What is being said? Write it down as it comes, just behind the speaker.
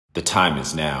The time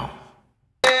is now.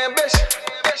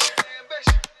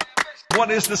 What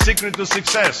is the secret to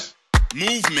success?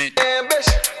 Movement.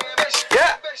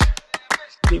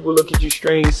 People look at you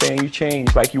strange saying you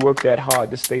changed, like you work that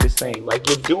hard to stay the same. Like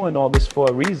you're doing all this for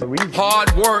a reason.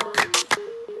 Hard work.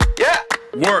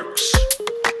 Works.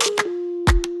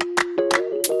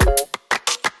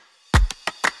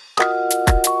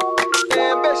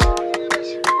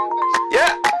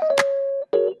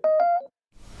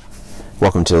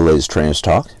 Welcome to the latest Trainers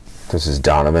Talk. This is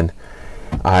Donovan.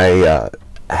 I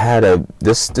had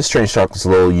this Trainers Talk is a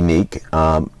little unique.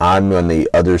 I'm on the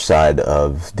other side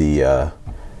of the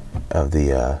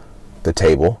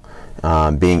table,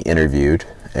 being interviewed,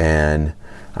 and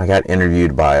I got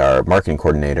interviewed by our marketing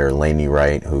coordinator, Lainey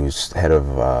Wright, who's head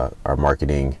of our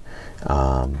marketing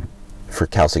for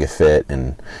Calcica Fit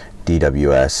and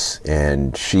DWS,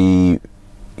 and she,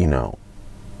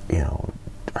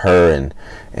 her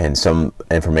and some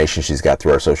information she's got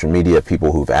through our social media,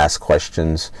 people who've asked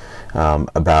questions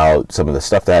about some of the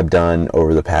stuff that I've done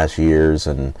over the past years,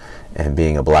 and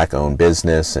being a black-owned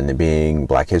business and it being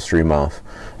Black History Month.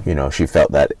 She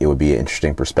felt that it would be an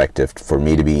interesting perspective for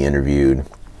me to be interviewed,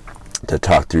 to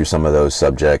talk through some of those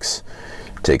subjects,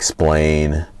 to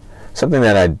explain something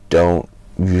that I don't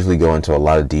usually go into a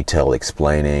lot of detail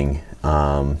explaining,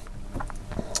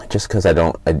 just because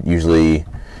I usually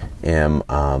am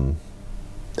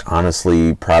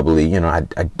honestly probably I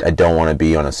don't want to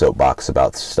be on a soapbox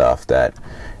about stuff that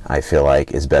I feel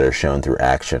like is better shown through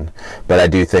action. But I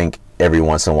do think every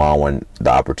once in a while, when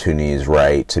the opportunity is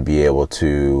right, to be able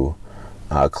to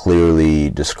clearly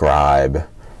describe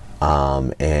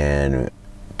and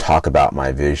talk about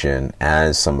my vision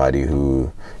as somebody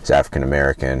who is African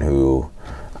American, who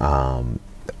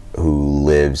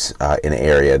lives in an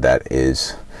area that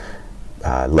is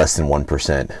less than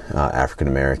 1% African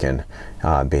American,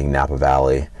 being Napa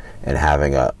Valley, and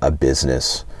having a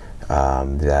business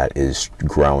that is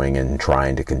growing and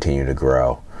trying to continue to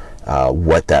grow.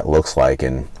 What that looks like,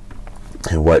 and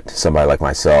what somebody like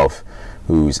myself,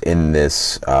 who's in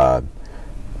this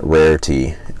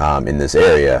rarity in this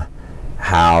area,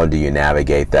 how do you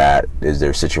navigate that? Is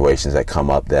there situations that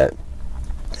come up that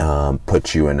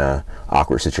put you in a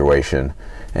awkward situation,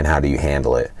 and how do you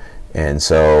handle it? And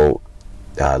so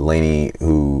Lainey,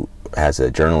 who has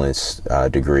a journalist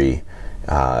degree,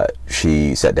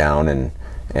 she sat down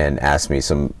and asked me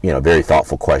some very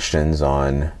thoughtful questions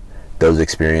on those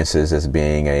experiences as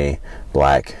being a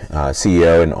Black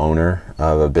CEO and owner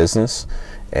of a business,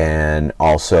 and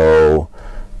also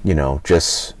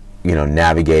just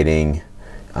navigating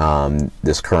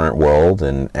this current world,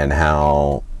 and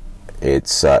how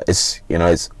it's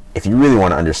if you really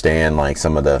want to understand like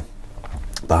some of the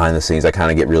behind the scenes, I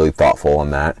kind of get really thoughtful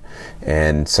on that,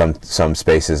 and some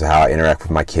spaces how I interact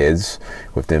with my kids,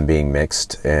 with them being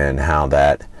mixed, and how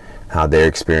their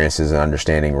experiences in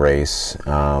understanding race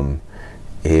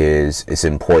is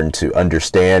important to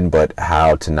understand, but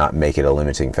how to not make it a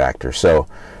limiting factor. So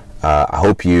I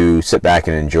hope you sit back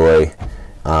and enjoy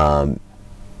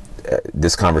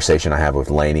this conversation I have with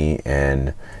Lainey,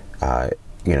 and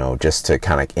just to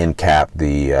kind of end cap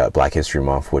the Black History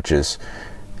Month, which is,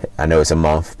 I know it's a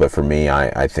month, but for me,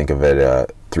 I think of it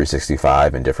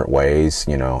 365 in different ways.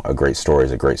 A great story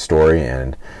is a great story,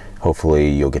 and hopefully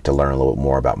you'll get to learn a little bit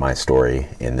more about my story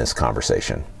in this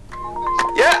conversation.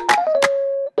 Yeah.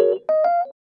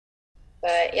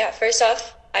 But yeah, first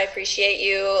off, I appreciate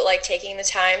you taking the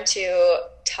time to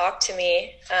talk to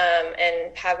me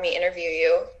and have me interview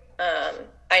you.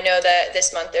 I know that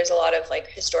this month there's a lot of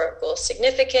historical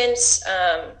significance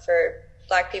for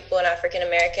Black people and African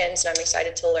Americans, and I'm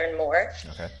excited to learn more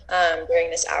during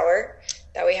this hour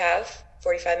that we have,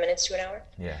 45 minutes to an hour.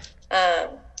 Yeah.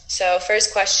 So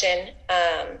first question,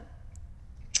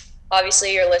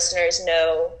 obviously your listeners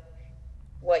know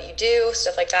what you do,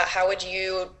 stuff like that. How would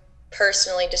you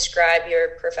personally describe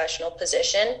your professional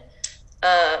position?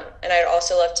 And I'd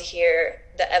also love to hear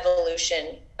the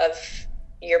evolution of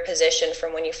your position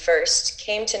from when you first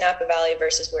came to Napa Valley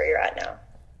versus where you're at now.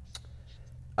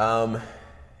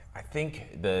 I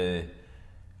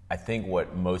think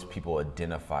what most people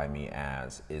identify me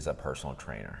as is a personal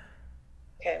trainer.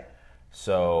 Okay.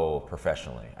 So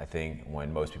professionally, I think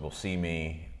when most people see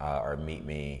me or meet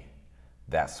me,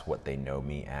 that's what they know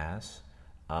me as.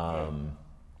 And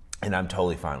I'm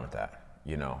totally fine with that.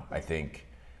 I think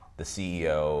the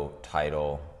CEO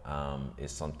title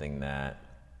is something that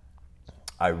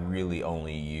I really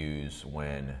only use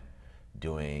when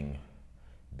doing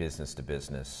business to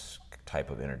business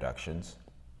type of introductions.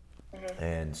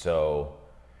 And so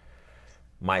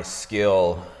my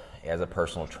skill as a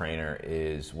personal trainer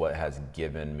is what has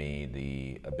given me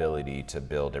the ability to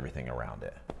build everything around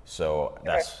it. So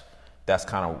that's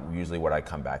kind of usually what I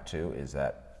come back to, is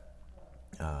that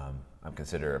I'm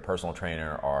considered a personal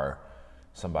trainer or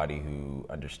somebody who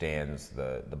understands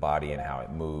the body and how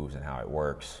it moves and how it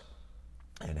works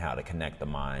and how to connect the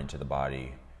mind to the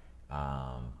body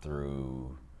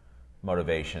through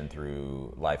motivation,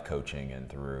 through life coaching, and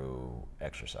through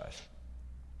exercise.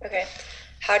 Okay.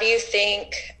 How do you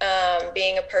think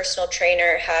being a personal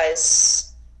trainer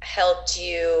has helped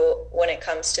you when it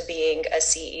comes to being a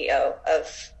CEO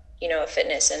of, a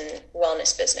fitness and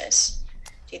wellness business?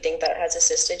 Do you think that has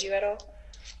assisted you at all?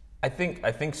 I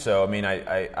think so. I mean,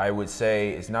 I would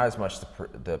say it's not as much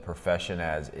the profession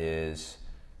as is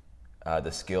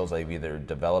the skills I've either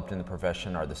developed in the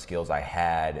profession or the skills I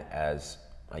had as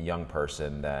a young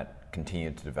person that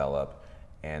continued to develop,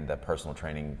 and the personal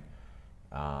training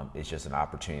is just an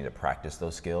opportunity to practice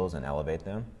those skills and elevate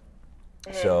them.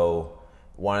 Mm-hmm. So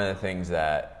one of the things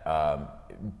that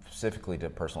specifically to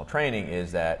personal training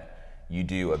is that you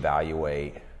do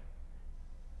evaluate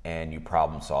and you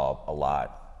problem solve a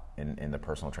lot in the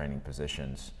personal training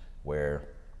positions, where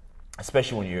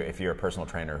especially when if you're a personal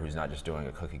trainer who's not just doing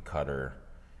a cookie cutter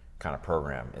kind of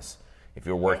program. If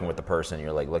you're working with the person,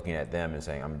 you're like looking at them and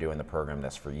saying, I'm doing the program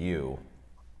that's for you,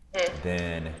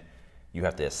 then you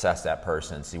have to assess that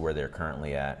person, see where they're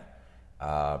currently at,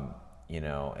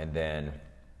 and then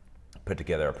put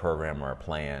together a program or a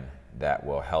plan that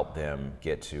will help them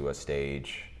get to a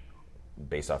stage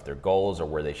based off their goals or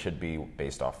where they should be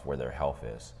based off where their health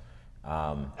is.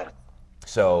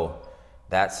 So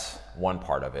that's one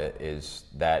part of it, is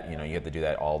that, you have to do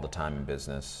that all the time in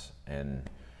business, and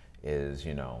is,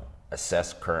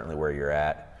 assess currently where you're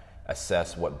at,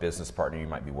 assess what business partner you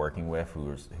might be working with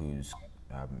who's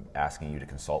asking you to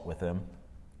consult with them.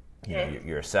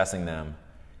 You're assessing them,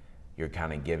 you're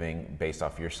kind of giving based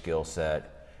off your skill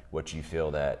set what you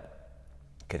feel that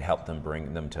could help them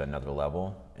bring them to another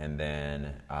level, and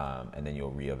then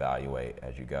you'll reevaluate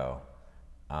as you go.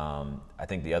 I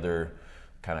think the other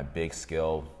kind of big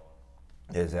skill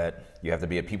is that you have to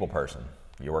be a people person.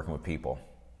 You're working with people,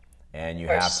 and you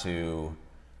have to,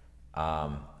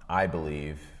 I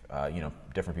believe,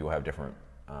 different people have different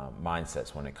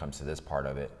mindsets when it comes to this part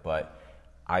of it, but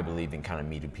I believe in kind of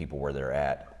meeting people where they're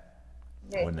at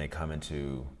when they come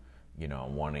into,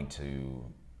 wanting to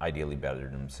ideally better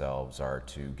themselves or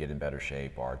to get in better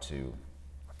shape or to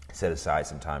set aside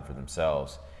some time for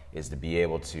themselves, is to be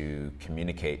able to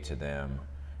communicate to them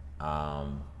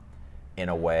in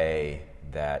a way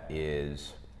that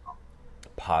is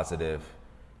positive,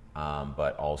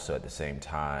 but also at the same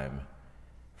time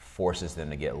forces them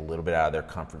to get a little bit out of their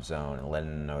comfort zone and letting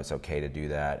them know it's okay to do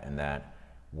that, and that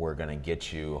we're going to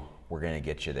get you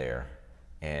there,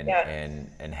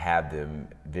 and have them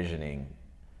visioning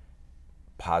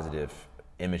positive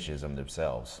images of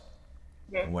themselves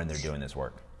when they're doing this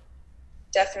work.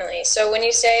 Definitely. So when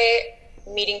you say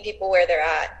meeting people where they're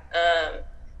at,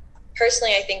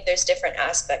 personally, I think there's different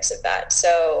aspects of that.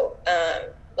 So,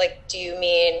 do you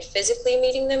mean physically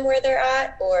meeting them where they're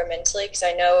at, or mentally? Because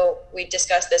I know we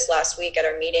discussed this last week at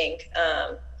our meeting,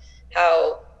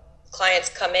 how clients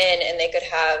come in and they could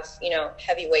have,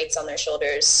 heavy weights on their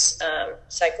shoulders,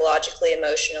 psychologically,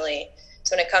 emotionally.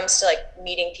 So when it comes to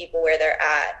meeting people where they're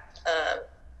at,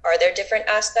 are there different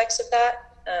aspects of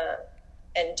that?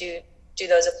 And do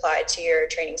those apply to your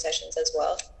training sessions as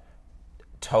well?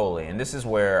 Totally. And this is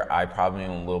where I probably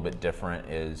am a little bit different.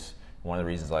 Is one of the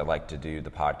reasons I like to do the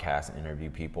podcast and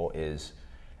interview people is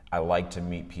I like to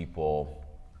meet people.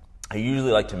 I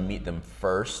usually like to meet them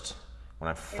first. When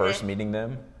I'm first meeting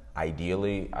them,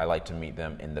 ideally, I like to meet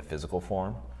them in the physical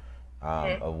form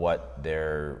of what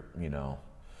they're,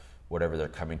 whatever they're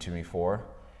coming to me for.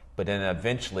 But then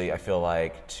eventually I feel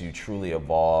like to truly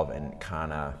evolve and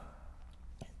kind of,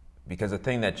 because the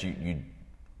thing that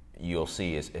you'll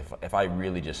see is if I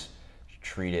really just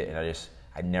treat it and I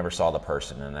never saw the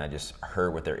person and I just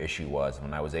heard what their issue was,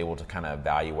 when I was able to kind of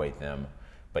evaluate them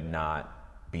but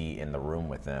not be in the room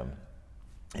with them,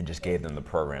 and just gave them the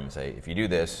program and say, if you do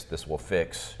this, this will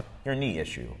fix your knee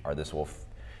issue, or this will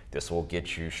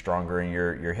get you stronger in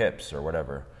your hips or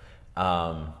whatever.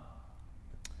 I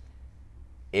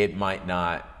might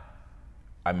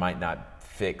not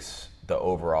fix the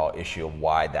overall issue of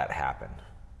why that happened.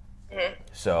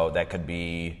 So that could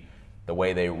be the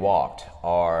way they walked,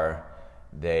 or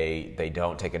they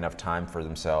don't take enough time for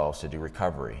themselves to do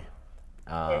recovery.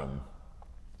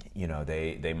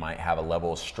 They might have a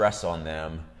level of stress on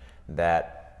them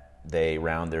that they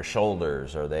round their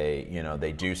shoulders, or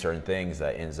they do certain things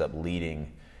that ends up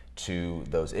leading to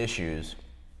those issues.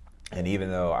 And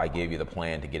even though I gave you the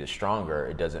plan to get it stronger,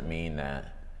 it doesn't mean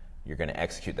that you're going to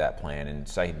execute that plan. And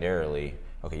secondarily,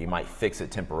 okay, you might fix it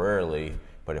temporarily,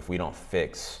 but if we don't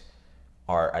fix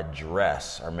or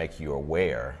address or make you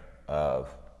aware of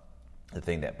the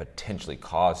thing that potentially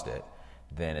caused it,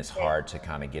 then it's hard to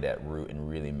kind of get at root and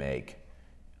really make,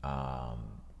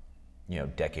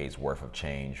 decades worth of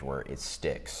change where it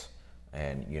sticks,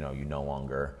 and you no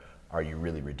longer, or you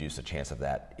really reduce the chance of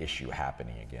that issue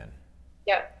happening again.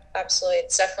 Yeah, absolutely.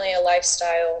 It's definitely a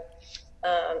lifestyle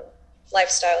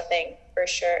thing for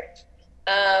sure.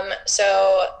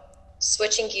 So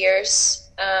switching gears,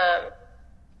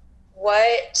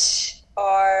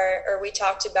 we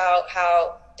talked about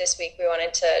how this week we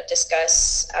wanted to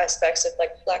discuss aspects of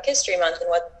like Black History Month and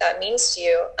what that means to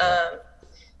you.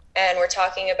 And we're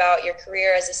talking about your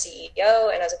career as a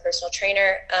CEO and as a personal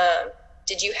trainer.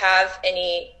 Did you have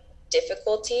any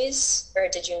difficulties, or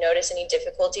did you notice any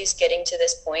difficulties getting to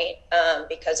this point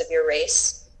because of your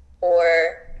race,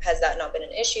 or has that not been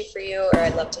an issue for you? Or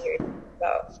I'd love to hear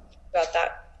about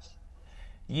that.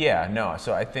 Yeah, no.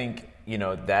 So I think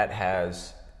that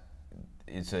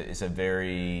it's a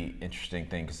very interesting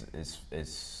thing, because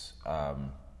it's I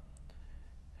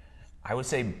would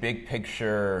say big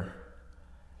picture.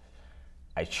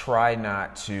 I try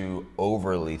not to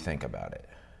overly think about it.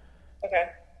 Okay.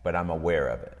 But I'm aware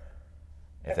of it.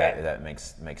 If Okay. that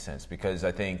makes sense, because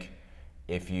I think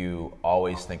if you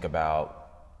always think about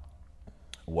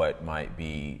what might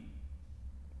be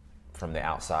from the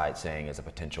outside saying is a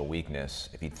potential weakness,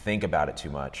 if you think about it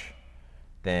too much,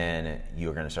 then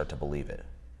you're going to start to believe it.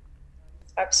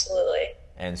 Absolutely.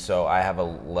 And so I have a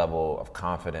level of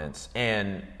confidence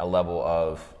and a level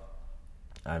of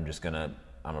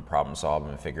I'm a problem solver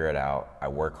and figure it out. I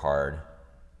work hard,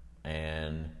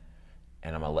 and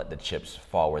I'm gonna let the chips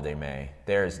fall where they may.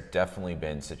 There's definitely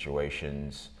been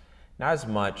situations, not as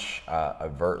much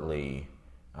overtly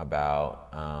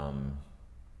about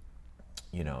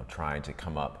trying to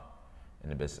come up in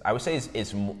the business. I would say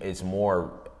it's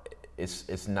more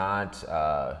it's not.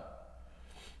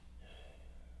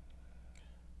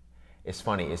 It's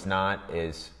funny. It's not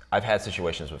as I've had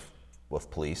situations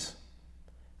with police.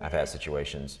 I've had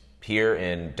situations here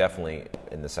and definitely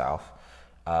in the South.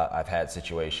 I've had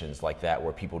situations like that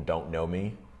where people don't know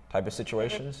me, type of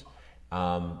situations.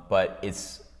 But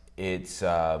it's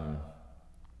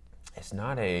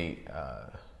not a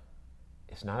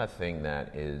thing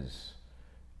that is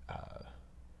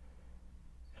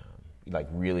like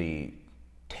really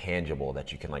tangible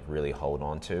that you can like really hold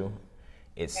on to.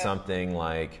 It's something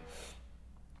like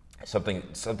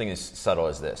something as subtle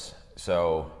as this.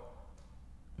 So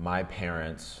my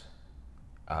parents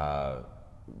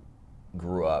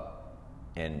grew up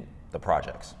in the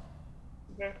projects.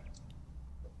 Mm-hmm.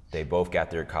 They both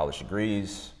got their college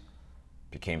degrees,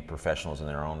 became professionals in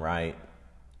their own right,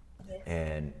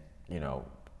 and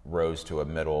rose to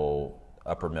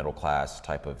upper middle class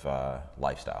type of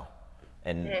lifestyle.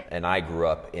 And I grew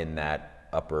up in that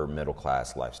upper middle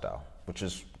class lifestyle, which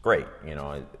is great,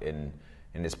 and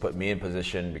it's put me in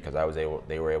position because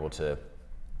they were able to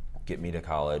get me to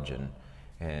college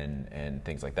and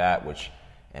things like that,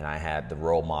 and I had the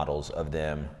role models of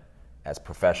them as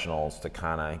professionals to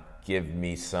kind of give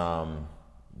me some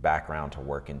background to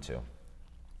work into.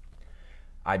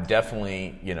 I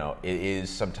definitely, it is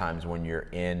sometimes when you're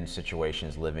in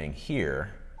situations living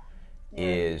here,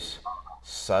 is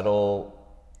subtle,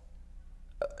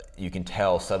 you can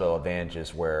tell subtle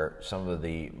advantages where some of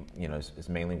the, it's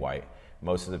mainly white,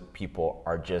 most of the people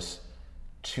are just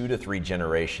 2 to 3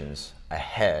 generations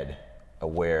ahead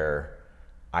of where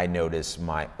I notice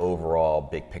my overall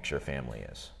big picture family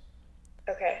is.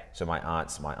 Okay. So my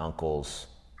aunts, my uncles,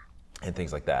 and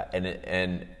things like that.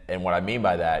 And what I mean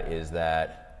by that is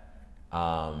that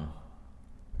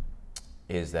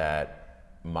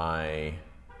my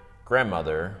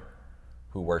grandmother,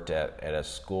 who worked at a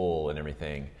school and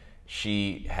everything,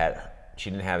 she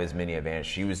didn't have as many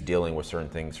advantages. She was dealing with certain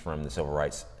things from the civil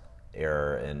rights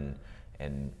era and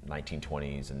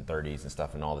 1920s and 30s and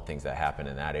stuff, and all the things that happened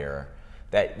in that era,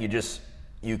 that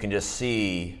you can just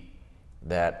see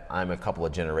that I'm a couple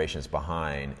of generations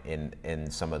behind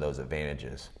in some of those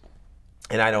advantages.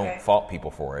 And I don't fault people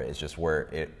for it. It's just where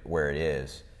it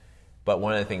is. But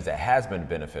one of the things that has been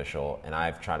beneficial, and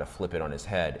I've tried to flip it on its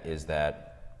head, is that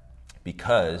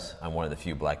because I'm one of the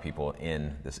few black people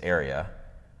in this area,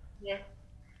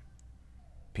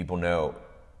 people know,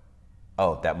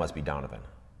 oh, that must be Donovan.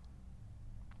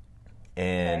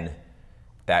 And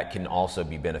that can also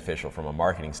be beneficial from a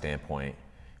marketing standpoint.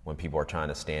 When people are trying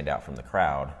to stand out from the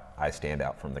crowd, I stand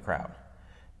out from the crowd.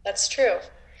 That's true.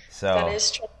 So, that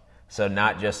is true. So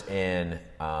not just in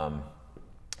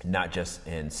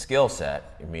skill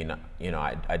set. I mean, you know,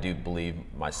 I do believe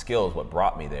my skill is what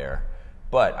brought me there,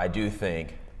 but I do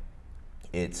think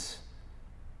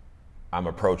I'm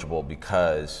approachable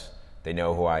because they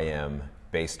know who I am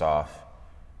based off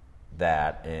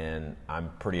that, and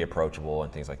I'm pretty approachable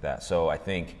and things like that. So I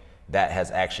think that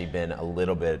has actually been a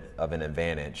little bit of an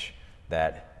advantage,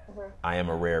 that I am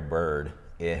a rare bird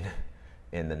in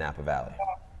the Napa Valley.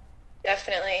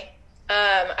 Definitely.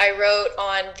 I wrote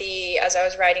as I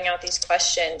was writing out these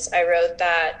questions, I wrote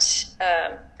that,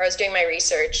 I was doing my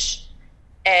research,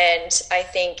 and I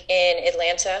think in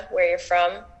Atlanta, where you're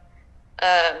from,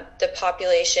 the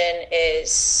population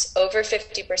is over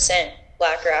 50%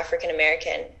 Black or African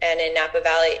American, and in Napa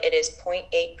Valley, it is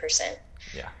 0.8%.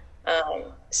 Yeah.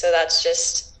 So that's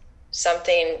just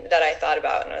something that I thought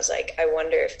about, and I was like, I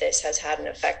wonder if this has had an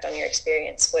effect on your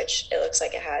experience, which it looks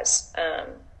like it has,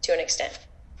 to an extent.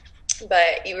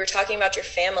 But you were talking about your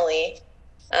family.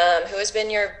 Who has been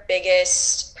your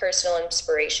biggest personal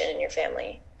inspiration in your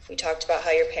family? You talked about how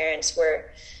your parents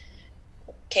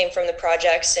came from the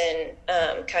projects and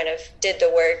kind of did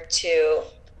the work to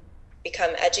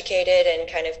become educated and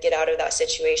kind of get out of that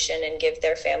situation and give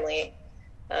their family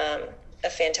a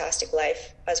fantastic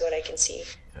life, as what I can see.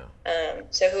 Yeah.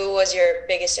 So who was your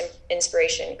biggest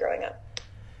inspiration growing up?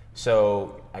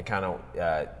 So I kind of,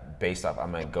 based off,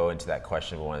 I'm going to go into that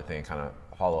question, but one of the things, kind of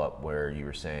follow up where you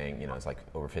were saying, you know, it's like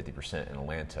over 50% in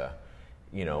Atlanta.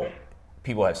 You know,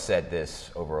 people have said this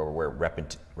over where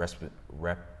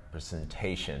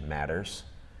representation matters.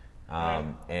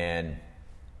 And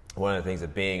one of the things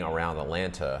of being around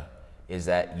Atlanta is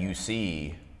that you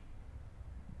see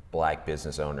Black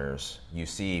business owners, you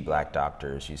see Black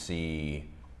doctors, you see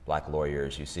Black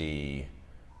lawyers, you see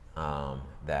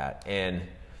that. And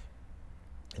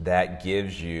that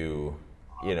gives you,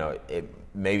 you know, it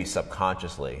maybe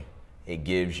subconsciously, it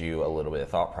gives you a little bit of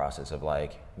thought process of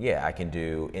like, yeah, I can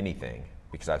do anything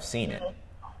because I've seen it,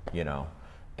 you know.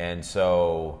 And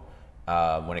so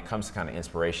when it comes to kind of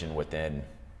inspiration within,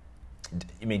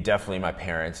 I mean, definitely my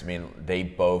parents, I mean, they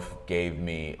both gave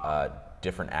me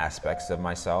different aspects of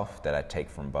myself that I take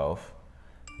from both.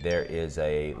 There is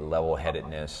a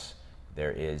level-headedness,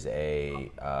 there is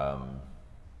a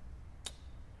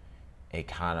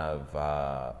kind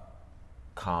of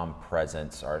calm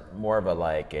presence, or more of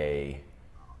a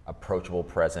approachable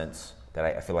presence that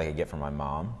I feel like I get from my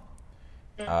mom.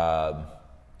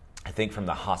 I think from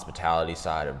the hospitality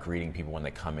side of greeting people when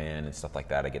they come in and stuff like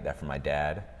that, I get that from my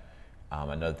dad.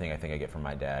 Another thing I think I get from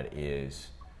my dad is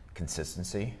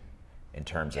consistency in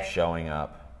terms of showing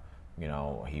up. You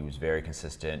know, he was very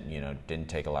consistent, you know, didn't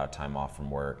take a lot of time off from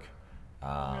work.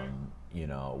 You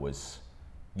know,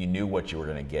 you knew what you were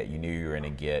going to get. You knew you were going to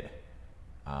get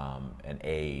an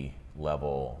A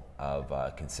level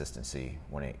of consistency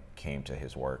when it came to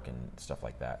his work and stuff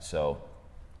like that. So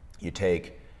you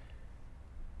take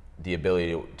the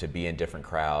ability to be in different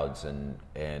crowds and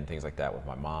things like that with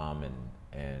my mom,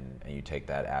 and you take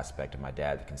that aspect of my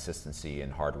dad, the consistency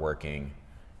and hardworking.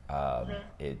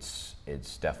 It's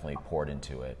definitely poured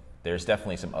into it. There's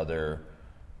definitely some other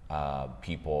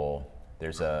people.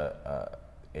 There's a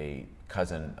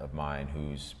cousin of mine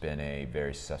who's been a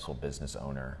very successful business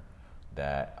owner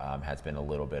that has been a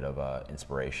little bit of an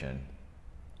inspiration.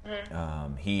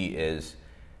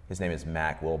 His name is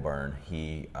Mac Wilburn.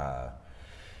 He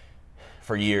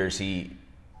for years,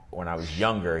 when I was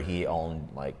younger, he owned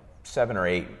like 7 or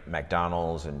 8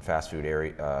 McDonald's and fast food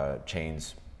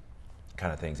chains,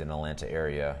 kind of things in the Atlanta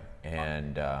area,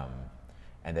 and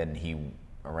then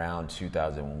around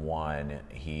 2001,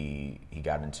 he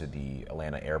got into the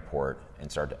Atlanta airport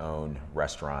and started to own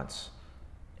restaurants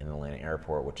in the Atlanta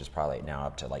airport, which is probably now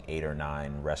up to like 8 or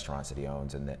 9 restaurants that he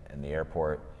owns in the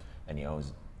airport, and he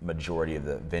owns majority of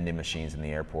the vending machines in the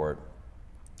airport.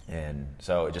 And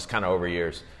so just kind of over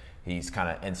years, he's kind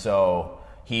of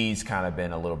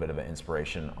been a little bit of an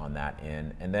inspiration on that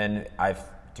end. And then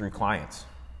through clients,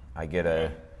 I get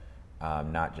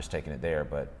not just taking it there,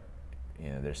 but you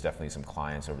know, there's definitely some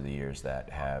clients over the years that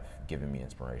have given me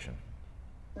inspiration.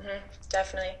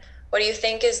 Definitely. What do you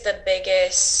think is the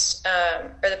biggest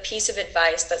or the piece of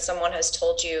advice that someone has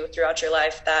told you throughout your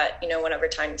life that, you know, whenever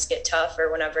times get tough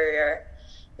or whenever you're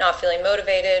not feeling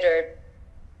motivated or,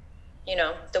 you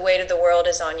know, the weight of the world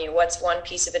is on you, what's one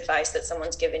piece of advice that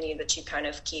someone's given you that you kind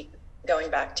of keep going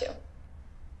back to?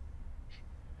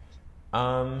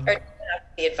 Or it doesn't have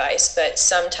to be advice, but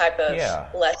some type of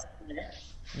lesson.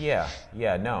 No,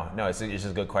 it's just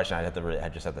a good question. I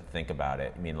just have to think about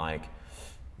it. I mean, like,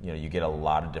 you know, you get a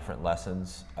lot of different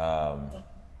lessons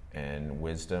and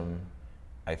wisdom.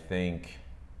 I think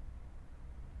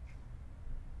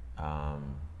I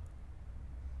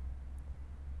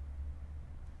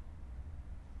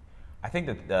think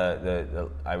that the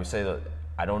I would say that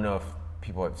I don't know if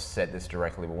people have said this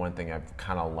directly, but one thing I've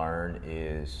kind of learned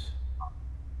is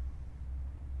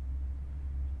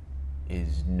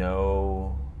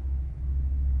know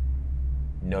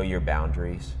your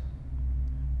boundaries.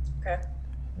 Okay.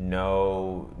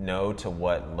 Know to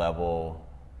what level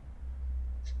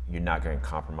you're not going to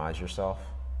compromise yourself.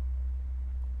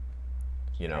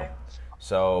 You know, Okay.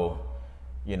 so,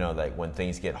 you know, like when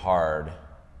things get hard,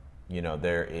 you know,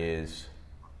 there is,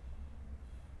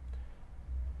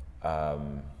 I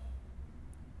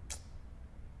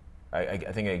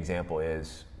think an example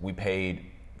is we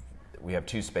have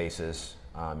 2 spaces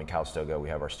in Calistoga. We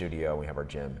have our studio, we have our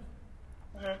gym.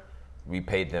 Mm-hmm. We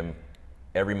paid them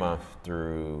every month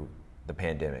through the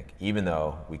pandemic, even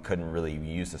though we couldn't really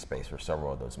use the space for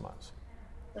several of those months.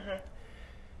 Mm-hmm.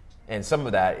 And some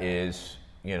of that is,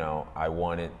 you know,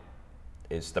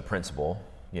 it's the principle,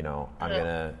 you know,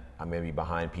 Mm-hmm. I'm gonna be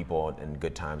behind people in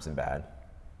good times and bad.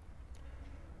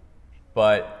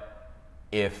 But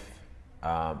if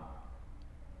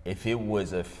it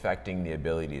was affecting the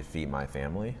ability to feed my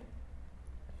family,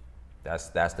 that's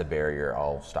the barrier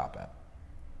I'll stop at.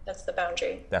 That's the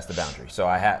boundary. That's the boundary. So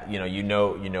I have, you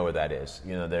know what that is.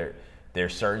 You know,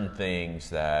 there's certain things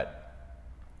that,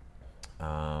 you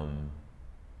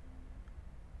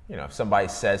know, if somebody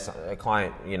says, a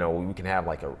client, you know, we can have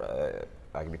like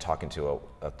I can be talking to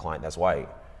a client that's white,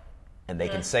 and they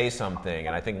can say something,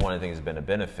 and I think one of the things that's been a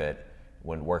benefit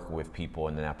when working with people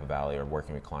in the Napa Valley or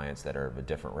working with clients that are of a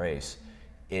different race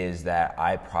is that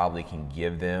I probably can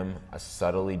give them a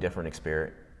subtly different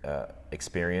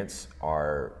experience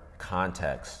or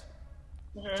context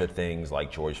to things like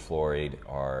George Floyd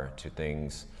or to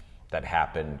things that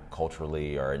happen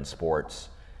culturally or in sports.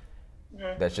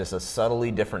 That's just a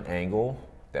subtly different angle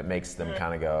that makes them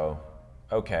kind of go,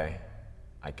 okay,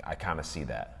 I kind of see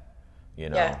that, you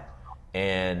know? Yeah.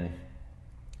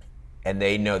 And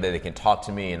they know that they can talk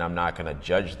to me and I'm not going to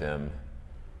judge them.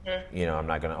 You know, I'm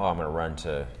not going to, I'm going to run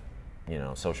to, you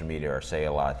know, social media or say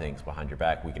a lot of things behind your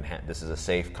back. This is a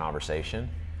safe conversation,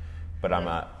 but I'm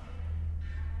not,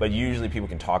 but usually people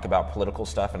can talk about political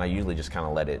stuff and I usually just kind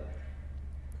of let it,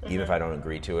 even if I don't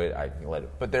agree to it, I can let it.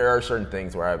 But there are certain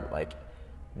things where I'm like,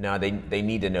 no, they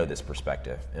need to know this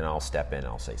perspective and I'll step in,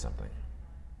 I'll say something.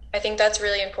 I think that's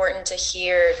really important to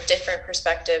hear different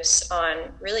perspectives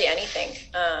on really anything.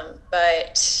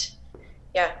 But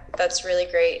yeah, that's really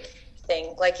great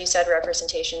thing. Like you said,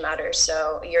 representation matters.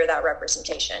 So you're that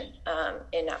representation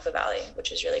in Napa Valley,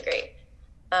 which is really great.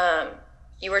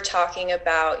 You were talking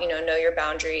about, you know your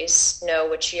boundaries, know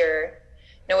what you're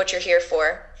here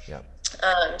for. Yeah.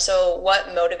 So what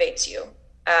motivates you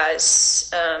as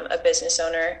a business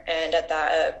owner and at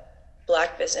that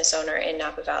Black business owner in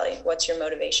Napa Valley? What's your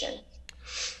motivation?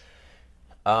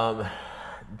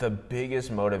 The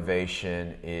biggest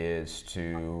motivation is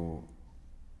to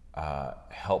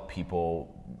help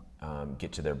people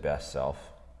get to their best self.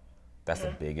 That's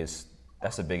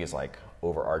the biggest like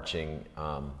overarching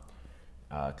kind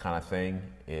of thing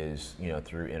is, you know,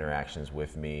 through interactions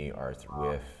with me or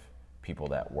with people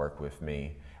that work with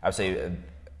me. I would say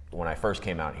when I first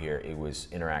came out here, it was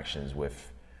interactions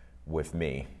with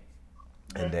me.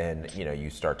 And then, you know, you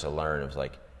start to learn, it was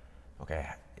like, okay,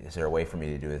 is there a way for me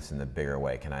to do this in the bigger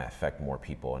way? Can I affect more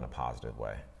people in a positive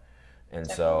way? And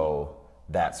so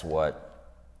that's what,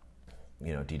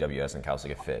 you know, DWS and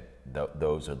Calistoga Fit,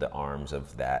 those are the arms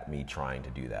of that, me trying to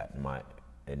do that.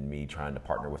 And me trying to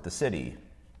partner with the city.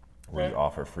 We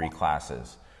offer free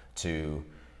classes to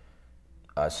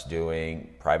us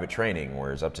doing private training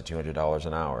where it's up to $200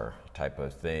 an hour type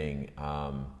of thing.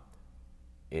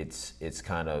 It's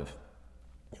kind of,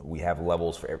 we have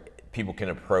levels for people can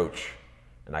approach,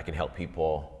 and I can help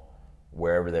people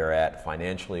wherever they're at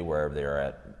financially, wherever they're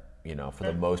at, you know, for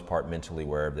the most part mentally,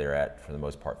 wherever they're at, for the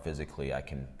most part physically. I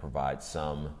can provide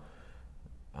some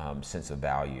sense of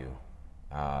value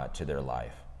to their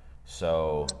life.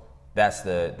 So that's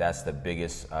the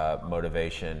biggest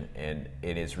motivation, and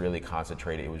it is really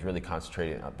concentrated. It was really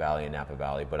concentrated in Valley and Napa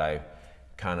Valley, but I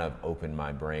kind of opened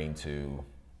my brain to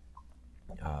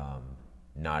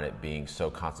not it being so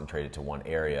concentrated to one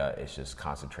area. It's just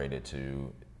concentrated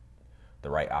to the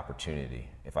right opportunity.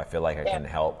 If I feel like I can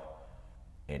help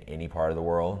in any part of the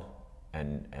world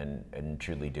and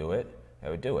truly do it, I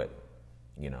would do it,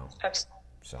 you know. Absolutely.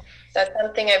 So that's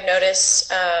something I've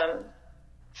noticed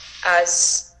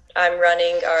as I'm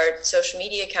running our social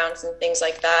media accounts and things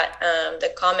like that.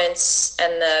 The comments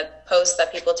and the posts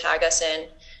that people tag us in,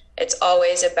 it's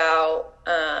always about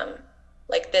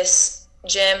like this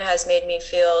gym has made me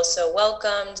feel so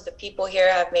welcomed. The people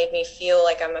here have made me feel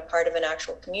like I'm a part of an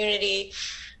actual community.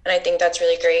 And I think that's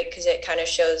really great because it kind of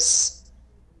shows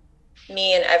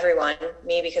me and everyone,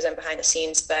 me because I'm behind the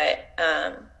scenes, but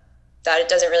that it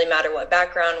doesn't really matter what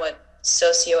background, what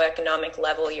socioeconomic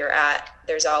level you're at,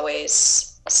 there's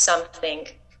always something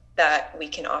that we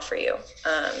can offer you,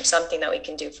 something that we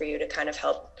can do for you to kind of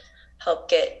help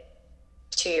get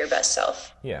to your best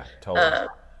self. Yeah, totally.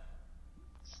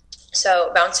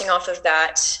 So bouncing off of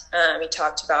that, you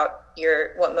talked about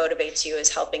what motivates you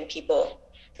is helping people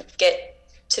get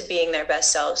to being their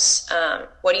best selves.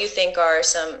 What do you think are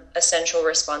some essential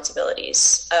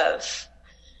responsibilities of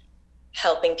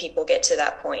helping people get to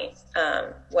that point?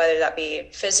 Whether that be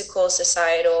physical,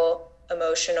 societal,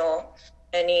 emotional,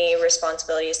 any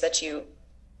responsibilities that you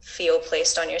feel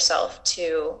placed on yourself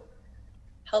to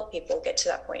help people get to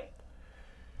that point?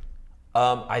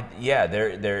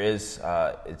 There is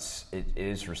it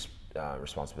is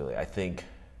responsibility. I think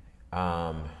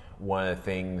one of the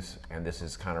things, and this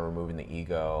is kind of removing the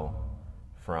ego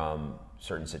from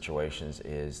certain situations,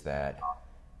 is that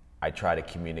I try to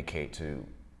communicate to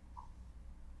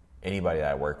anybody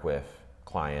that I work with,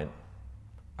 client,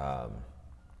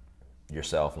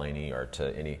 yourself, Lainey, or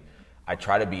to any. I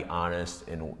try to be honest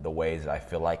in the ways that I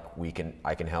feel like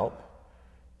I can help,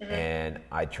 and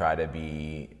I try to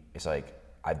be. It's like,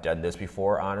 I've done this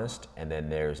before, honest, and then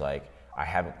there's like, I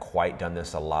haven't quite done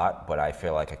this a lot, but I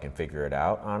feel like I can figure it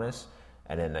out, honest.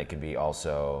 And then I can be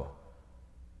also,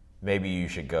 maybe you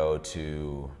should go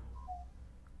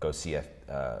see a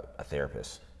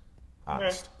therapist,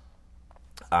 honest.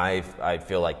 I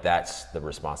feel like that's the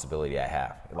responsibility I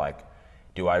have. Like,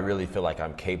 do I really feel like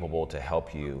I'm capable to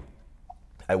help you?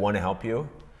 I want to help you,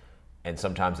 and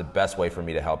sometimes the best way for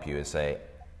me to help you is say,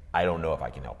 I don't know if I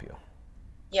can help you.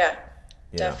 Yeah,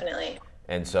 You definitely. know?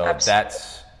 And so I would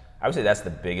say that's the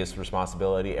biggest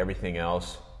responsibility. Everything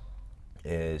else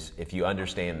is, if you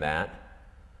understand that,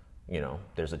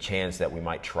 there's a chance that we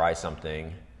might try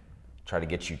something, try to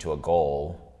get you to a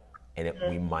goal, and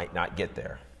we might not get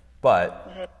there.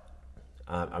 But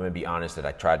I'm going to be honest that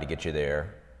I tried to get you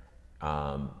there.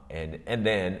 And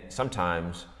then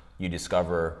sometimes you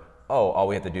discover, all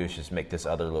we have to do is just make this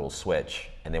other little switch,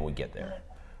 and then we get there.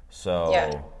 So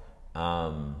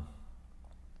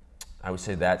I would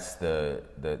say that's the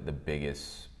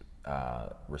biggest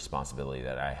responsibility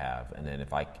that I have. And then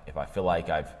if I feel like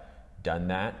I've done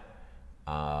that,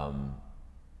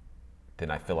 then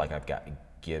I feel like I've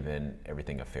given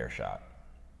everything a fair shot.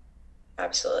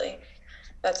 Absolutely.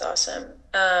 That's awesome.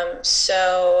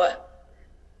 So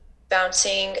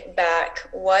bouncing back,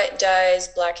 what does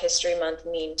Black History Month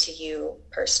mean to you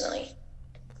personally?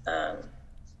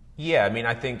 Yeah, I mean,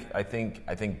 I think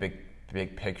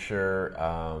big picture.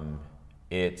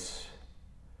 It's,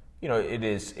 it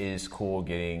is cool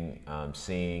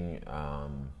seeing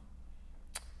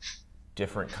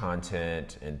different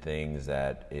content and things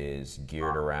that is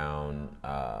geared around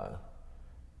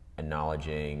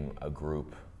acknowledging a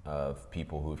group of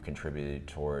people who've contributed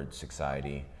towards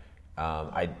society.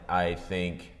 I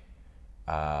think.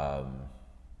 I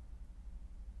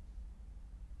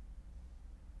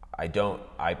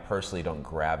personally don't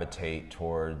gravitate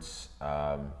towards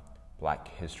Black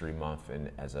History Month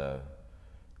and as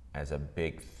a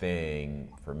big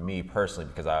thing for me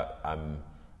personally, because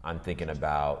I'm thinking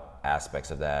about aspects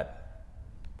of that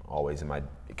always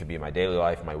it could be in my daily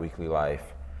life, my weekly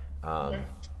life. A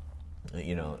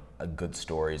good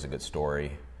story is a good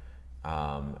story.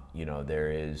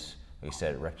 There is, like you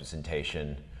said,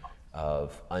 representation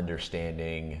of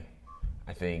understanding.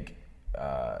 I think,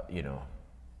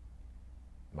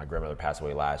 my grandmother passed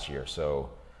away last year, so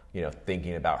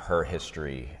thinking about her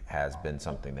history has been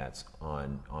something that's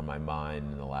on my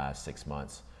mind in the last 6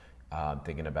 months.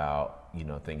 Thinking about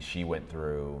things she went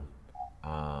through.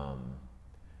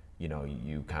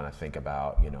 You kind of think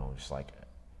about just like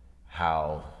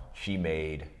how she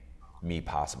made me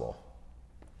possible.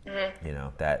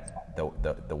 That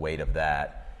the weight of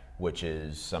that, which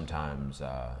is sometimes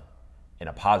in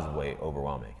a positive way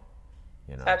overwhelming.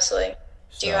 Absolutely.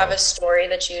 Do you have a story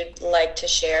that you'd like to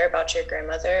share about your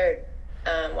grandmother?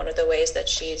 One of the ways that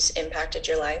she's impacted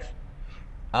your life?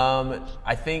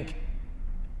 I think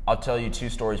I'll tell you two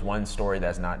stories. One story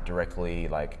that's not directly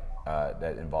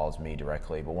that involves me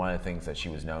directly, but one of the things that she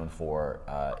was known for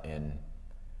in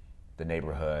the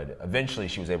neighborhood. Eventually,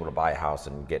 she was able to buy a house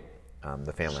and get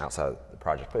the family outside of the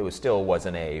project, but it was still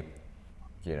wasn't it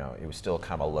was still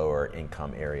kind of a lower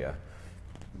income area.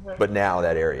 But now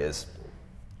that area is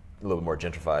a little more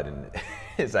gentrified, and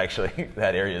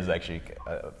that area is actually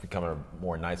becoming a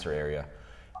more nicer area.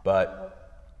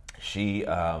 But she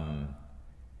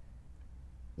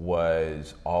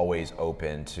was always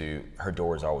open to, her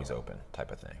door was always open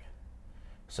type of thing.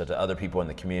 So to other people in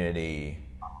the community,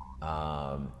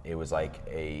 it was like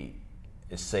a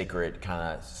sacred kind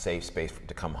of safe space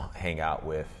to come hang out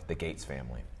with the Gates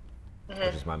family,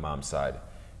 which is my mom's side,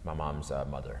 my mom's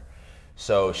mother.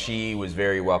 So she was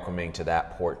very welcoming to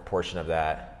that portion of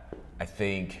that. I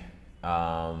think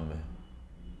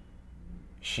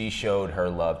she showed her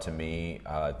love to me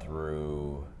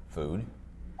through food.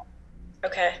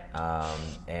 Okay.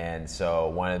 And so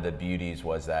one of the beauties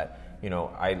was that, you know,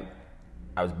 I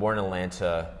was born in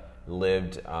Atlanta,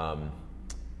 lived,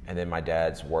 and then my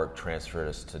dad's work transferred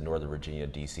us to Northern Virginia,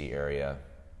 DC area,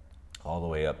 all the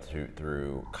way up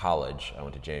through college. I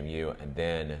went to JMU, and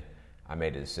then I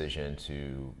made a decision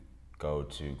to go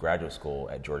to graduate school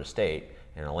at Georgia State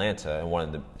in Atlanta. And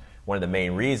one of the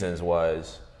main reasons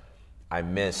was I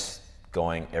miss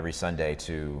going every Sunday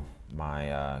to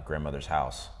my grandmother's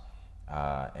house.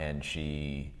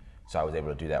 So I was able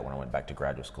to do that when I went back to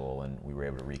graduate school, and we were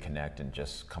able to reconnect and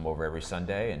just come over every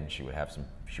Sunday, and she would,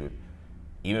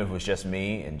 even if it was just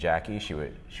me and Jackie, she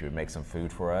would make some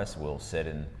food for us. We'll sit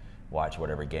and watch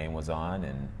whatever game was on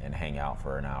and hang out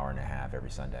for an hour and a half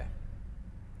every Sunday.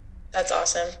 That's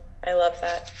awesome. I love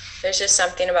that. There's just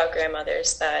something about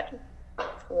grandmothers that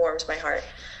warms my heart.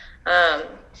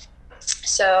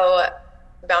 So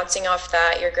bouncing off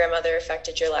that, your grandmother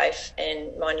affected your life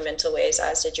in monumental ways,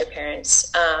 as did your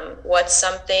parents. What's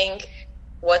something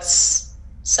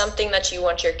that you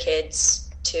want your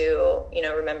kids to,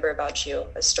 remember about you,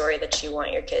 a story that you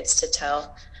want your kids to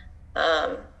tell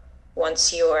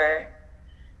once you're,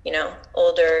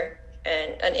 older,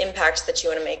 and an impact that you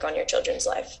want to make on your children's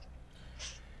life?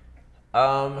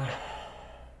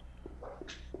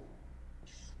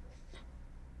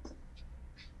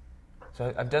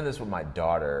 So I've done this with my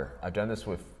daughter. I've done this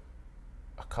with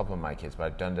a couple of my kids, but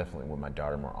I've done definitely with my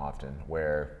daughter more often,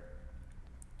 where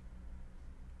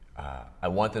I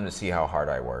want them to see how hard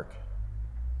I work,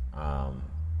 and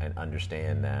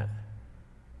understand that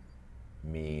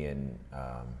me and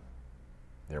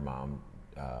their mom,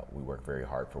 we work very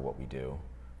hard for what we do,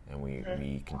 and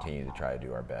we continue to try to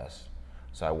do our best.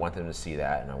 So I want them to see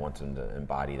that, and I want them to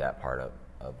embody that part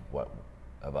of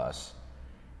us.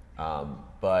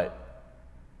 But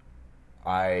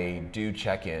I do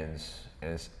check-ins,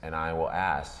 and I will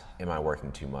ask, am I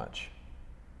working too much?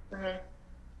 Mm-hmm.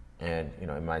 And,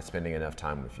 am I spending enough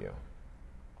time with you?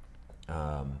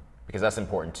 Because that's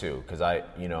important too, because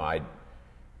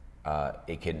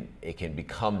it can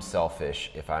become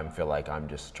selfish if I feel like I'm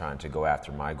just trying to go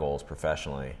after my goals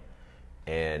professionally,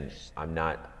 and I'm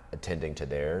not attending to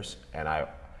theirs. And I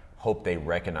hope they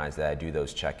recognize that I do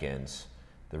those check-ins.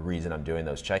 The reason I'm doing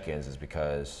those check-ins is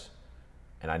because,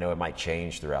 and I know it might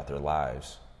change throughout their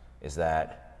lives, is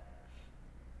that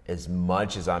as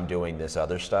much as I'm doing this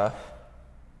other stuff,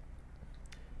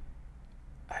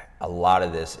 a lot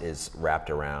of this is wrapped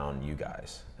around you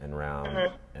guys and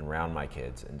around my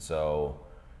kids. And so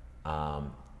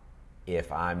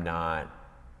if I'm not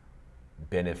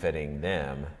benefiting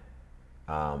them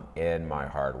in my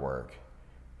hard work,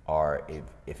 or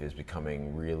if it's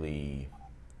becoming really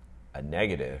a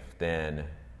negative, then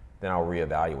I'll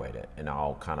reevaluate it, and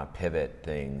I'll kind of pivot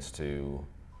things to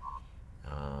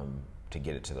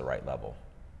get it to the right level.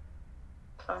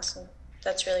 Awesome.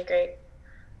 That's really great.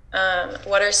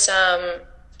 What are some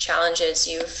challenges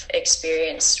you've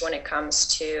experienced when it comes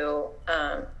to,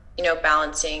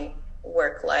 balancing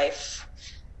work life?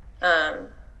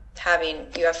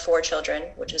 You have 4 children,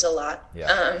 which is a lot,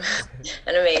 yeah.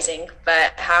 And amazing.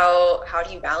 But how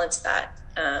do you balance that?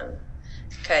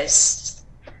 Because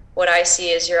what I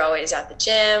see is you're always at the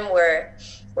gym. We're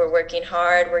working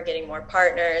hard. We're getting more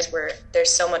partners. There's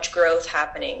so much growth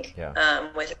happening,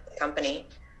 yeah. With the company.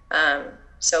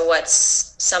 So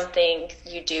what's something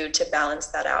you do to balance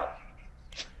that out?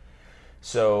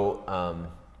 So,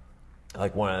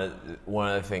 like one of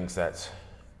the things that's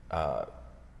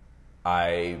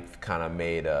I've kind of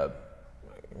made a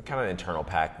kind of internal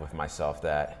pact with myself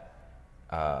that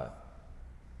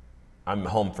I'm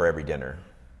home for every dinner.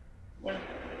 Yeah.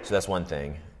 So that's one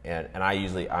thing, and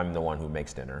I'm the one who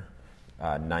makes dinner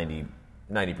 90%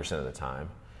 of the time.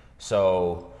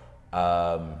 So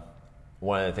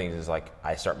one of the things is, like,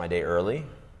 I start my day early,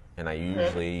 and I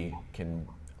usually can,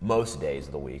 most days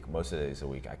of the week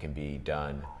I can be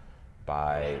done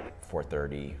by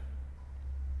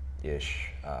 4:30-ish,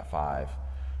 5.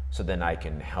 So then I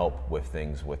can help with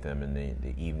things with them in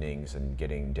the evenings and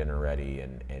getting dinner ready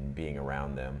and being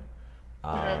around them.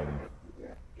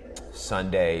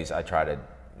 Sundays I try to,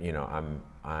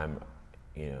 I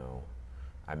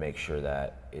make sure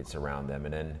that it's around them.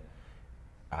 And then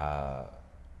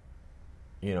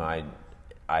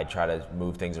I try to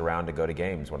move things around to go to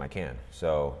games when I can.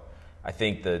 So I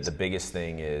think the biggest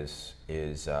thing is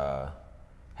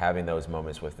having those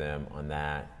moments with them on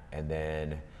that, and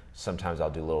then sometimes I'll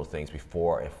do little things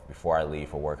before I leave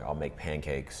for work. I'll make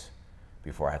pancakes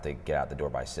before I have to get out the door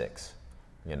by 6.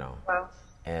 Wow.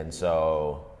 And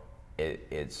so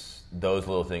it's those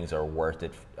little things are worth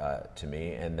it to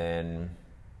me, and then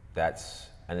it's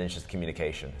just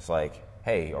communication. It's like,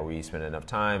 hey, are we spending enough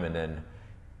time? And then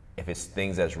if it's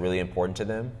things that's really important to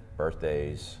them,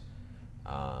 birthdays,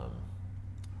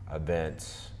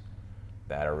 events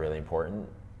that are really important,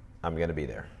 I'm going to be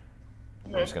there.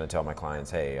 I'm just going to tell my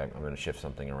clients, hey, I'm going to shift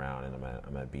something around, and I'm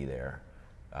going to be there.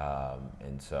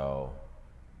 And so,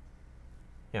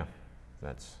 yeah,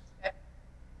 that's.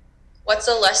 What's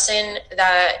a lesson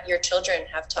that your children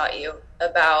have taught you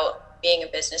about being a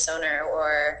business owner,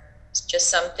 or just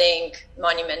something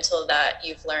monumental that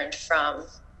you've learned from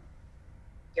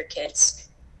your kids?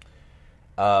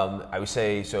 I would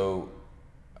say so.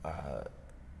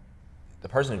 The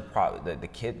person who probably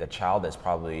the child that's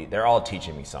probably, they're all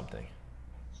teaching me something.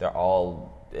 They're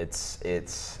all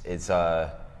it's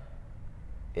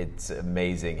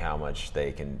amazing how much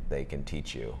they can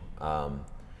teach you,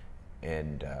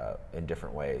 and in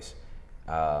different ways,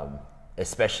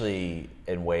 especially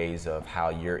in ways of how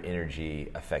your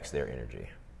energy affects their energy.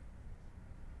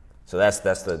 So that's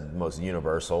the most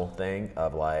universal thing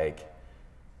of like,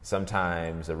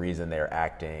 sometimes the reason they're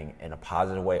acting in a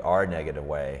positive way or a negative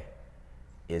way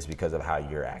is because of how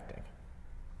you're acting.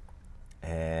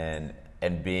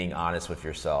 And being honest with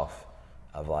yourself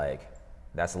of like,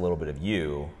 that's a little bit of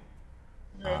you,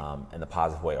 in the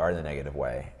positive way or in the negative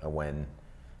way, when,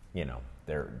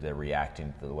 they're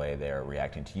reacting to the way they're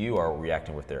reacting to you, or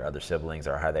reacting with their other siblings,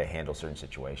 or how they handle certain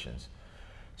situations.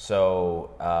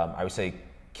 So I would say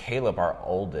Caleb, our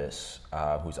oldest,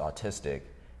 who's autistic,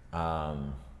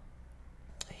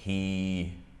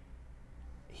 he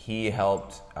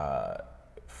helped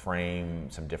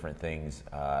frame some different things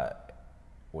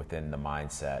within the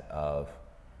mindset of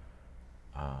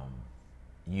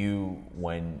you,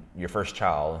 when your first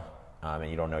child, and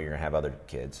you don't know you're gonna have other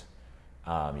kids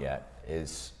yet,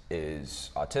 is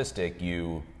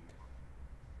autistic,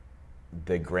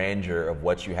 the grandeur of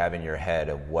what you have in your head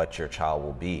of what your child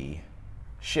will be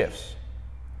shifts.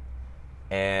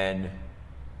 And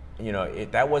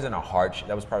that wasn't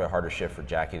that was probably a harder shift for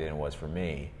Jackie than it was for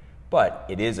me, but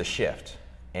it is a shift.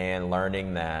 And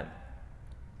learning that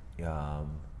you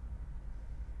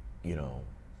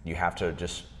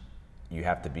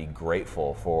have to be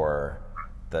grateful for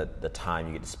the time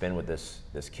you get to spend with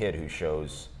this kid who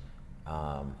shows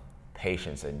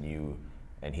patience, and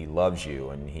he loves you,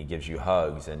 and he gives you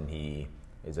hugs, and he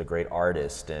is a great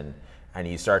artist, and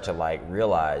you start to like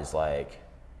realize like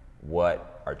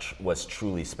what's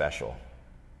truly special,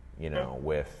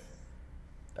 with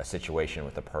a situation,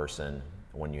 with a person,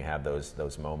 when you have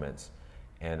those moments.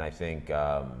 And I think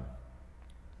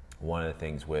one of the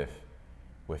things with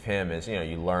him is,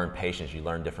 you learn patience, you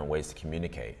learn different ways to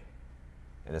communicate.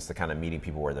 And it's the kind of meeting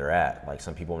people where they're at. Like,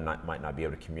 some people might not be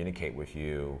able to communicate with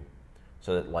you.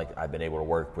 So that, like, I've been able to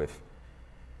work with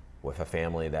a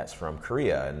family that's from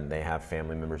Korea, and they have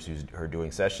family members who are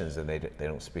doing sessions, and they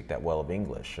don't speak that well of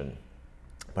English,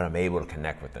 but I'm able to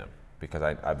connect with them because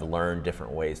I've learned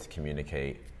different ways to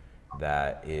communicate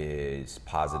that is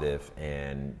positive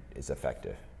and is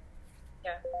effective.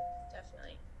 Yeah,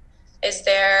 definitely. This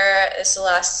is the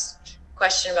last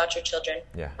question about your children.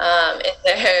 Yeah. Is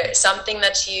there something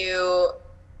that you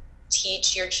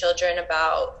teach your children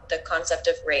about the concept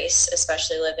of race,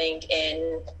 especially living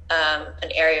in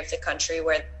an area of the country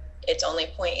where it's only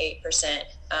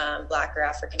 0.8% Black or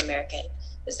African American?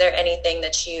 Is there anything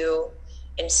that you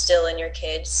instill in your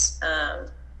kids,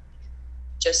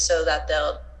 just so that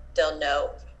they'll know?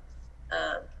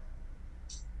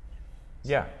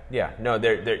 Yeah. No,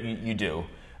 you do.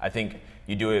 I think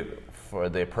you do it for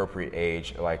the appropriate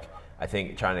age. Like, I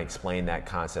think trying to explain that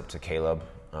concept to Caleb,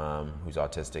 who's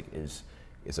autistic, is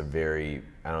a very,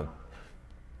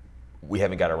 we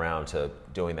haven't got around to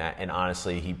doing that. And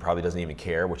honestly, he probably doesn't even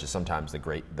care, which is sometimes the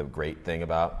great thing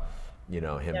about,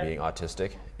 him being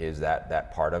autistic, is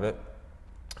that part of it.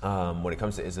 When it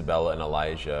comes to Isabella and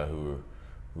Elijah,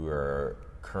 who are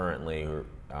currently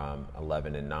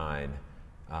 11 and 9,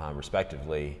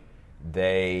 respectively,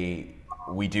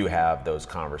 we do have those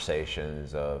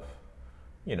conversations of,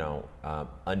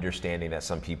 understanding that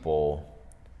some people,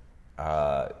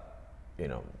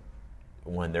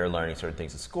 when they're learning certain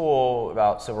things at school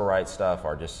about civil rights stuff,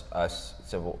 or just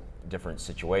different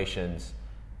situations,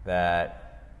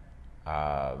 that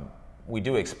we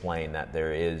do explain that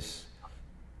there is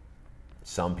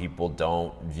some people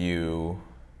don't view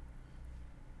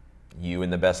you in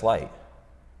the best light.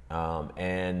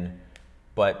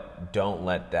 But don't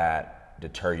let that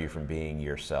deter you from being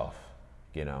yourself,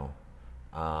 you know.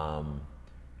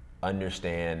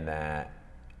 Understand that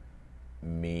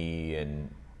me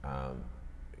and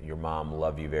your mom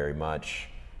love you very much.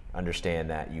 Understand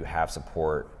that you have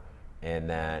support, and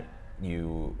that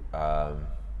you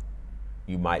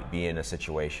might be in a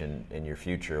situation in your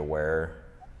future where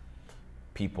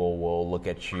people will look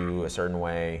at you a certain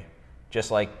way,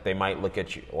 just like they might look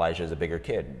at you, Elijah, as a bigger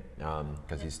kid,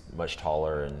 because he's much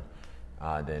taller and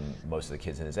than most of the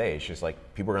kids in his age. Just like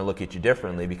people are going to look at you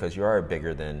differently because you are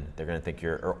bigger than, they're going to think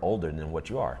you're older than what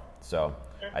you are. So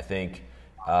I think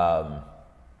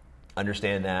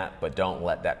understand that, but don't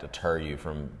let that deter you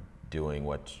from doing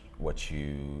what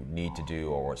you need to do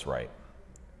or what's right.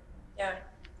 Yeah.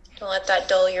 Don't let that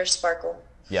dull your sparkle.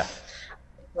 Yeah.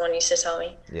 Someone used to tell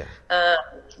me. Yeah.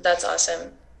 That's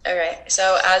awesome. All right.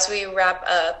 So as we wrap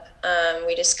up,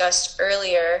 we discussed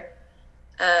earlier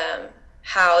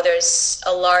how there's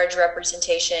a large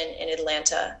representation in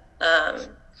Atlanta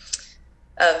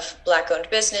of Black-owned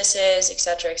businesses, et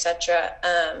cetera, et cetera.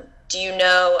 Do you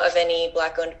know of any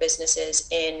Black-owned businesses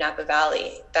in Napa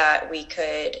Valley that we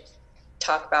could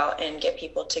talk about and get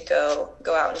people to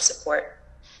go out and support?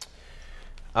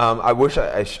 I wish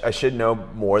I should know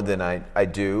more than I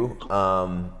do.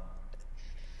 I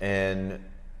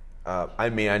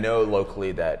mean, I know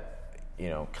locally that, you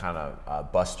know, kind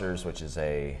of Buster's, which is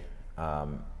a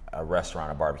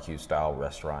restaurant, a barbecue style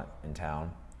restaurant in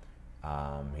town.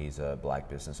 He's a Black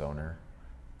business owner.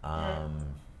 I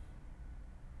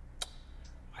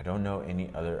don't know any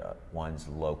other ones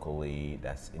locally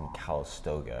that's in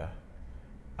Calistoga.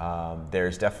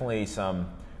 There's definitely some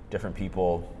different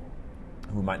people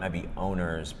who might not be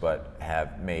owners, but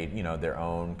have made, you know, their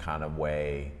own kind of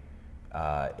way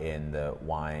in the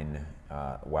wine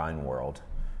world.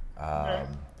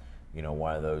 You know,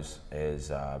 one of those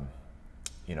is,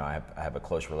 you know, I have a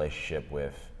close relationship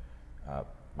with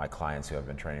my clients who I've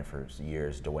been training for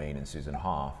years, Dwayne and Susan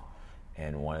Hoff,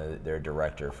 and their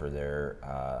director for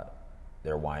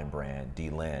their wine brand, D.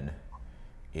 Lynn,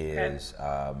 is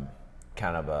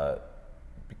kind of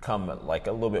become like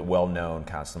a little bit well-known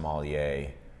kind of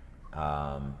sommelier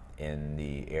in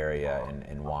the area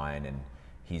in wine, and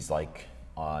he's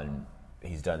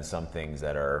done some things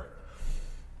that are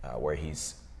where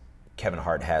Kevin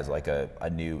Hart has like a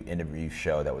new interview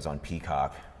show that was on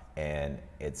Peacock, and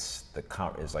it's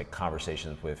like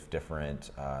conversations with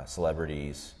different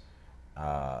celebrities,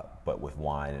 but with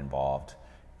wine involved.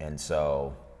 And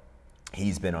so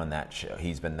he's been on that show.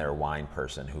 He's been their wine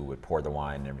person who would pour the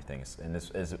wine and everything. And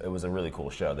it was a really cool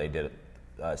show. They did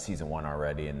season 1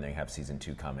 already, and they have season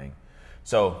 2 coming.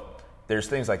 So there's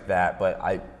things like that, but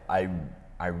I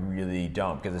really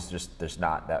don't, because there's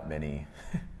not that many,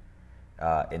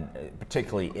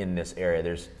 particularly in this area.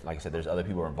 There's, like I said, there's other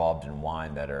people involved in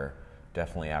wine that are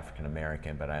definitely African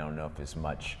American, but I don't know if it's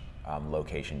much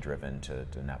location driven to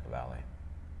Napa Valley.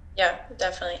 Yeah,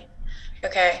 definitely.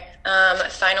 Okay.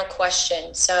 Final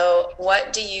question. So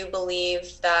what do you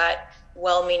believe that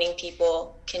well-meaning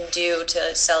people can do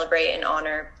to celebrate and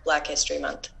honor Black History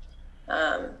Month?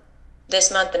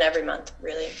 This month and every month,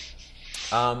 really.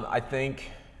 I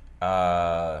think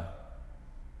yeah.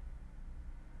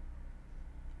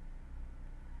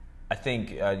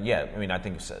 I mean, I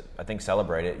think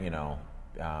celebrate it. You know,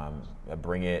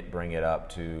 bring it up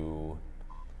to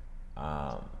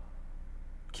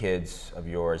kids of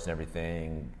yours and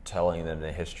everything, telling them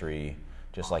the history,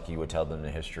 just like you would tell them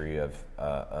the history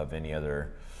of any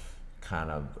other kind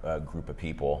of group of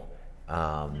people.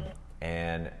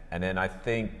 And then I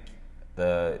think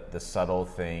the subtle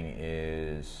thing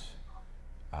is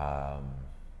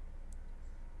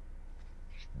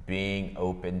being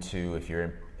open to, if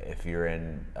you're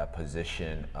in a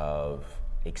position of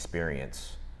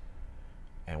experience.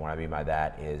 And what I mean by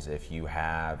that is, if you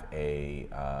have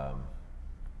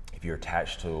if you're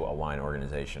attached to a wine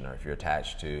organization, or if you're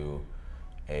attached to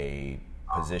a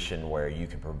position where you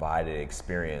can provide an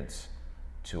experience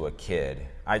to a kid.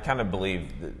 I kind of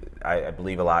believe I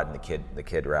believe a lot in the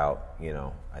kid route. You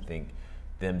know, I think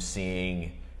them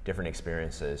seeing different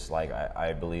experiences. Like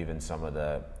I believe in some of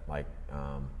the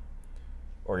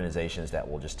organizations that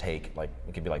will just take, like,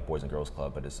 it could be like Boys and Girls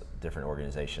Club, but it's different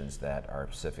organizations that are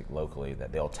specific locally,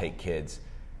 that they'll take kids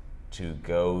to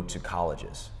go to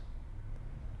colleges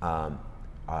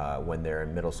when they're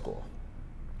in middle school.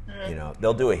 You know,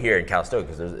 they'll do it here in Calistoga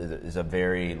because there's a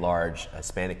very large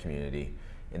Hispanic community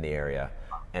in the area,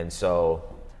 and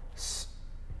so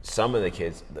some of the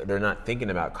kids, they're not thinking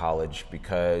about college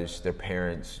because their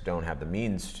parents don't have the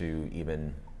means to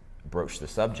even broach the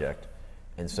subject,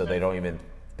 and so they don't even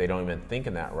think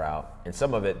in that route. And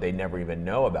some of it they never even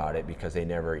know about it because they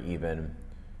never even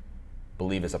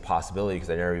believe it's a possibility, because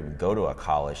they never even go to a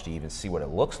college to even see what it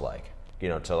looks like. You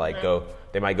know, to like go,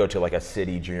 they might go to like a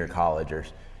city junior college or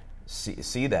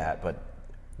see that, but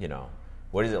you know,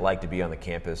 what is it like to be on the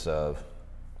campus of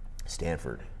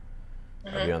Stanford?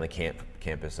 Or be on the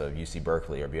campus of UC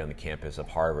Berkeley, or be on the campus of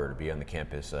Harvard, or be on the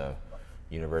campus of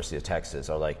University of Texas,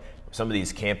 or like some of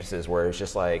these campuses where it's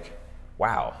just like,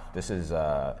 wow, this is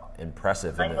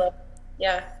impressive. And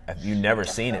Yeah. if you've never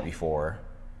seen it before,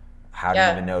 how do you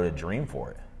even know to dream for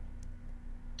it?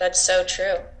 That's so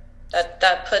true.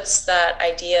 That puts that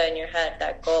idea in your head,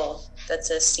 that goal. That's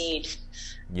a seed.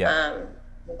 Yeah.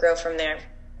 Grow from there.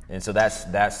 And so that's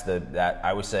that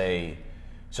I would say.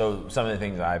 So some of the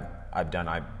things I've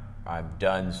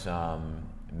done some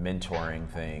mentoring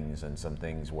things, and some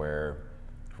things where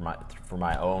for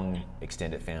my own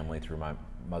extended family through my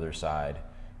mother's side,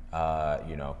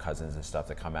 you know, cousins and stuff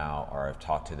that come out, or I've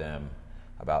talked to them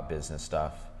about business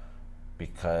stuff,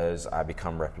 because I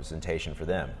become representation for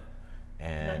them.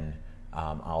 And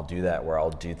I'll do that where I'll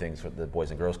do things with the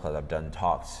Boys and Girls Club. I've done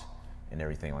talks and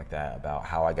everything like that about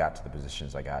how I got to the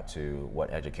positions I got to, what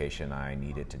education I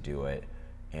needed to do it.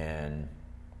 And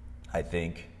I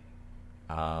think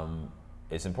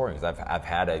it's important, because I've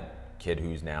had a kid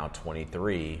who's now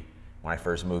 23, when I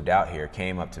first moved out here,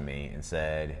 came up to me and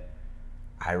said,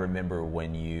 I remember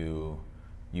when you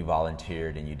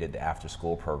volunteered and you did the after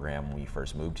school program when you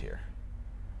first moved here.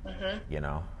 You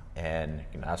know, and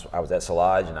you know, I was at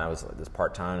Solage, and I was this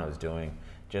part-time. I was doing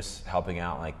just helping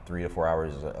out like 3 to 4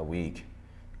 hours a week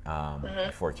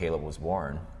before Caleb was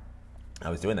born. I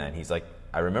was doing that, and he's like,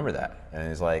 I remember that. And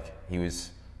he's like, he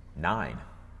was 9,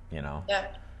 you know. Yeah,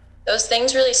 those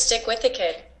things really stick with the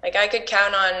kid. Like, I could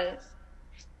count on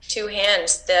 2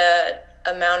 hands the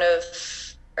amount of,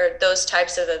 or those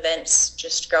types of events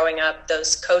just growing up,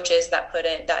 those coaches that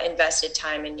invested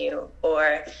time in you,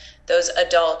 or those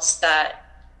adults that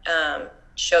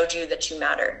showed you that you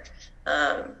matter.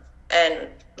 And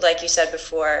like you said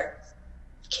before,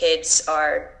 kids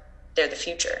they're the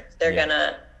future.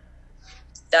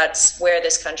 That's where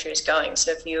this country is going.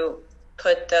 So if you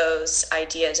put those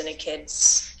ideas in a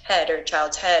kid's head or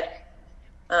child's head,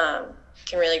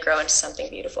 can really grow into something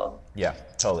beautiful. Yeah,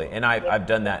 totally. And I've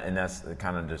done that, and that's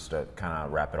kind of just to kind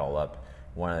of wrap it all up.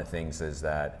 One of the things is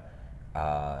that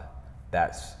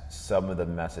that's some of the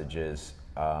messages.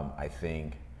 I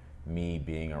think me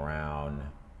being around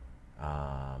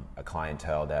a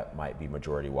clientele that might be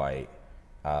majority white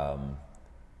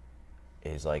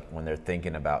is like, when they're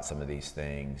thinking about some of these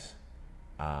things,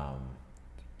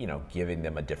 you know, giving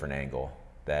them a different angle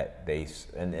that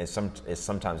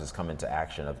sometimes it's come into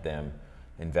action of them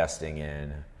investing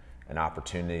in an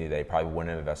opportunity they probably wouldn't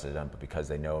have invested in, but because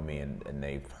they know me and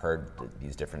they've heard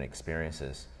these different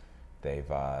experiences, they've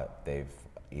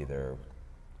either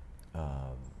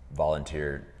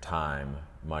volunteered time,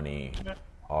 money,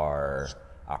 or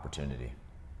opportunity.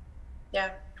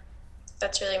 Yeah,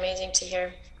 that's really amazing to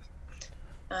hear.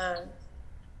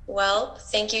 Well,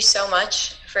 thank you so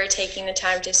much for taking the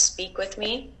time to speak with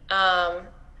me.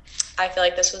 I feel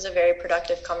like this was a very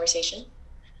productive conversation.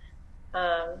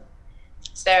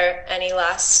 Is there any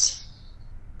last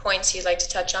points you'd like to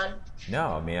touch on? No,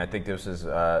 I mean, I think this was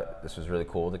really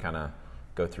cool to kind of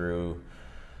go through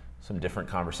some different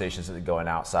conversations that are going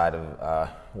outside of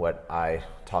what I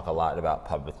talk a lot about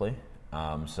publicly.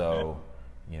 So,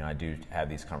 you know, I do have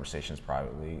these conversations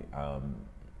privately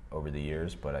over the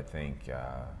years, but I think,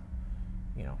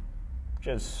 you know,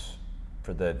 just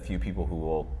for the few people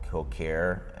who'll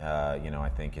care, you know, I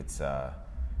think it's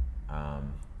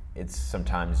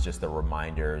sometimes just a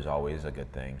reminder is always a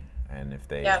good thing. And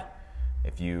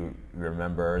if you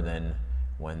remember, then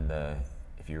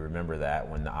if you remember that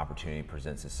when the opportunity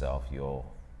presents itself,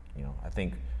 I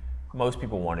think most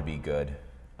people want to be good.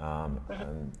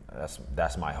 And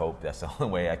that's my hope. That's the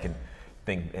only way I can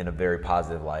think in a very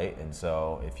positive light. And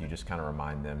so if you just kind of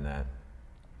remind them that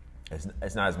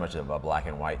it's not as much of a black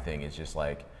and white thing. It's just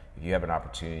like, if you have an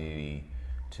opportunity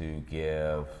to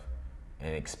give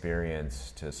an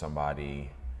experience to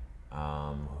somebody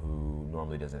who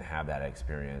normally doesn't have that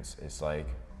experience, it's like,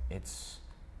 it's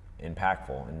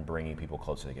impactful in bringing people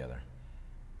closer together.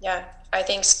 Yeah, I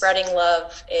think spreading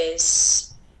love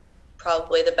is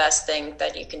probably the best thing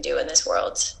that you can do in this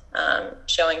world.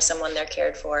 Showing someone they're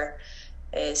cared for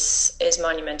is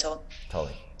monumental.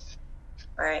 Totally.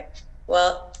 All right.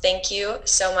 Well, thank you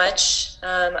so much.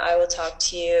 I will talk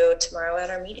to you tomorrow at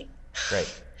our meeting.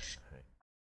 Great.